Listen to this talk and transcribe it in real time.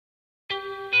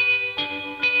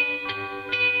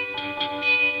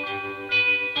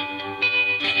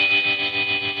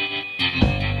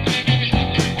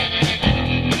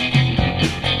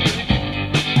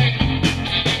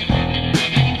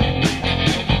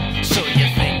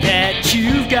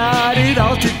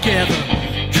all together.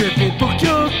 Triple book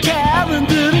your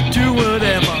calendar to do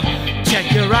whatever.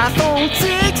 Check your iPhone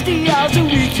 60 hours a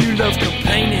week, you love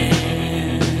complaining.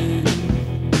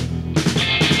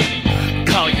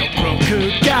 Call your broker,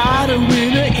 got a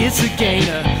winner, it's a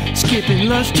gainer. Skipping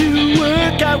lunch to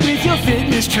work out with your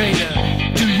fitness trainer.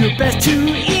 Do your best to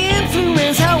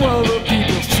influence how other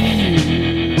people see you.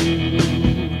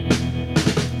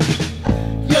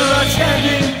 You're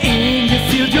outstanding in your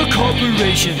field, your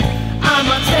corporation. I'm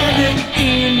outstanding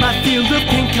in my field of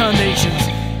pink carnations.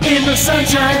 In the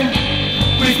sunshine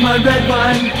with my red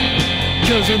wine,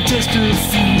 'cause I'm just a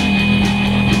fool.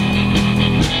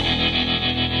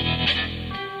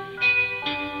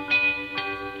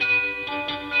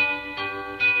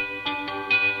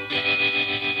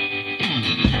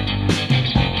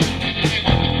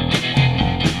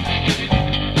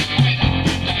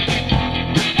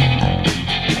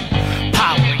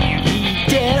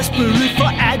 Desperate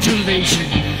for adulation.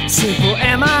 Simple,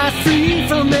 am I free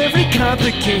from every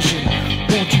complication?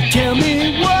 Won't you tell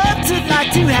me what's it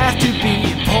like to have to be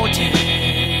important?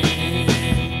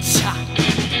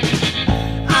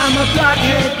 I'm a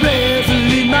blockhead,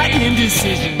 revel in my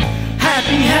indecision.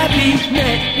 Happy,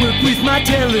 network with my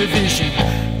television.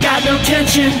 Got no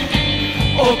tension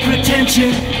or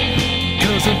pretension,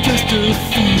 'cause I'm just a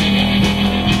fool.